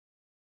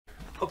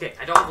Okay,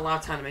 I don't have a lot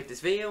of time to make this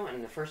video,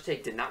 and the first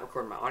take did not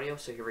record my audio,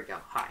 so here we go.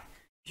 Hi.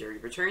 If you're a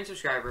returning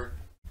subscriber,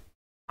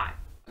 hi.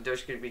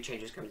 There's going to be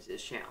changes coming to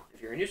this channel.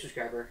 If you're a new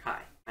subscriber,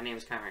 hi. My name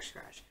is Kymax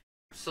Scratch.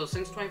 So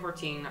since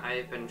 2014,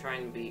 I've been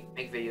trying to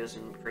make videos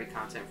and create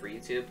content for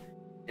YouTube.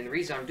 And the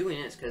reason I'm doing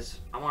it is because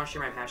I want to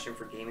share my passion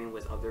for gaming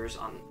with others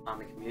on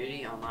the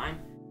community online.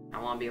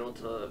 I want to be able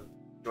to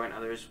join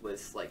others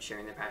with like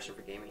sharing their passion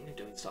for gaming and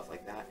doing stuff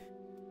like that.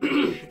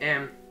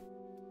 And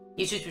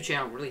each YouTube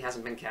channel really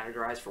hasn't been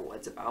categorized for what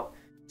it's about.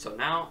 So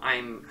now I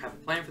have a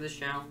plan for this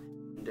channel.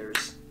 And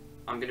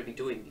I'm going to be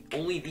doing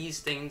only these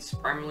things,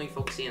 primarily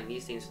focusing on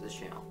these things for this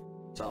channel.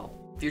 So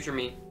future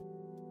me,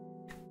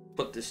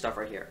 put this stuff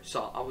right here.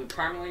 So I'll be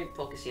primarily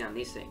focusing on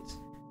these things: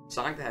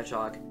 Sonic the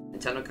Hedgehog,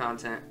 Nintendo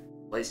content,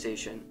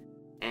 PlayStation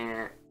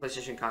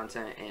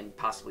content, and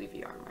possibly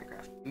VR in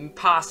Minecraft.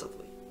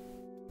 Possibly.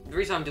 The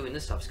reason I'm doing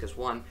this stuff is because,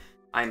 one,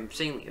 I'm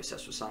insanely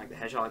obsessed with Sonic the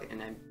Hedgehog,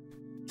 and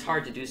it's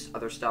hard to do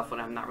other stuff when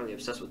I'm not really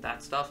obsessed with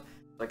that stuff.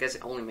 So I guess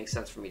it only makes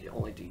sense for me to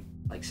only do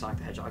like Sonic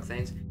the Hedgehog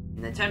things.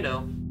 And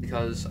Nintendo,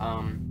 because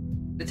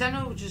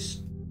Nintendo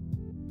just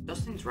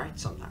does things right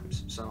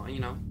sometimes. So, you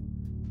know,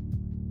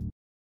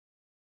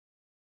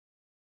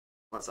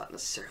 that's not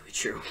necessarily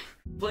true.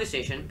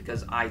 PlayStation,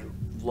 because I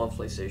love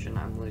PlayStation.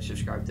 I'm really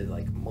subscribed to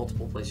like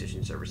multiple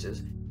PlayStation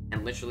services,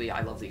 and literally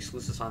I love the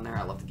exclusives on there.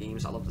 I love the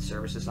games. I love the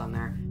services on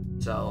there.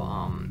 So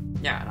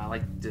yeah, and I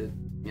like to,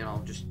 you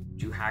know, just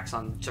do hacks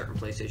on certain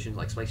PlayStations,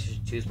 like PlayStation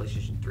 2s,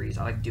 PlayStation 3s.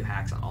 I like to do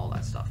hacks on all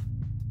that stuff.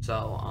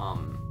 So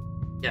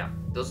yeah,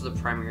 those are the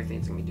primary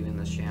things I'm gonna be doing in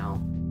this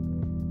channel: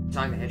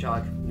 Sonic the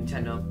Hedgehog,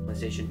 Nintendo,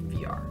 PlayStation,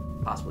 VR,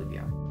 possibly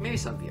VR, maybe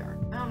some VR.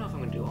 I don't know if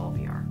I'm gonna do all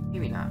VR.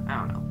 Maybe not. I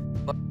don't know.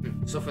 But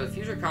so for the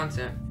future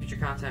content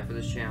for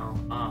this channel,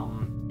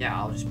 yeah,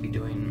 I'll just be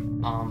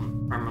doing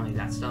primarily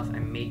that stuff. I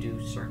may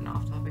do certain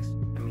off topics.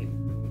 I mean,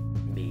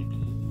 maybe.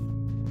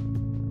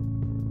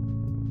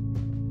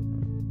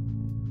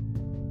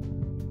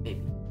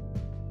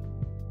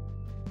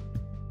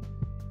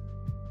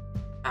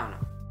 I don't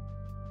know.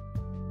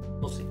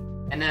 We'll see.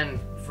 And then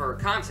for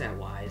content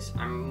wise,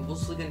 I'm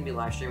mostly going to be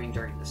live streaming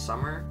during the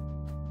summer,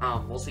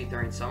 mostly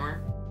during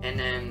summer, and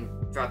then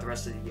throughout the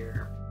rest of the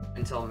year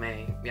until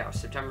May. Yeah,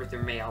 September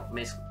through May, I'll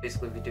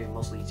basically be doing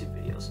mostly YouTube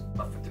videos.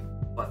 But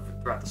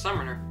throughout the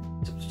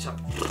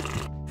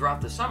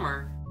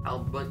summer,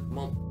 I'll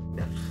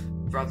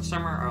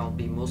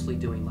be mostly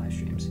doing live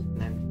streams, and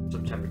then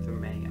September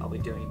through May, I'll be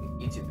doing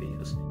YouTube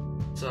videos.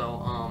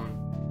 So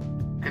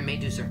I may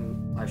do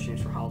certain live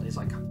streams for holidays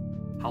like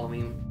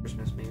Halloween,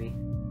 Christmas, maybe.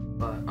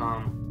 But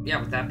yeah,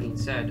 with that being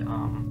said,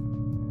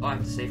 all I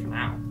have to say for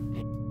now.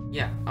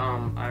 Yeah,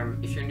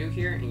 if you're new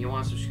here and you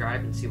want to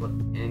subscribe and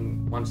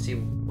want to see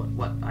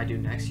what I do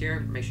next here,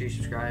 make sure you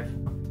subscribe.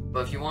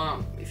 But if you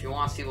want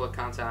to see what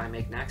content I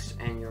make next,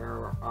 and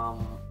you're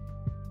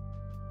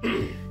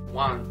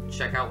want to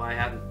check out what I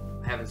have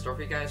in store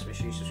for you guys, make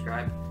sure you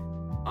subscribe.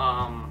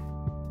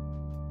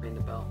 Ring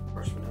the bell, of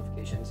course, for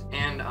notifications,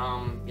 and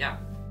yeah,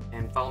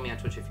 and follow me on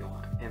Twitch if you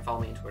want, and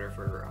follow me on Twitter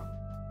for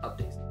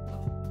updates and stuff.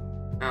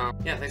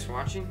 Yeah, thanks for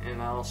watching,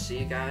 and I'll see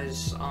you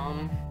guys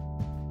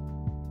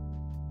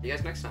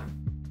next time.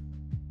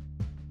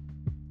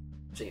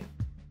 See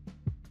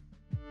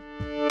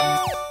ya.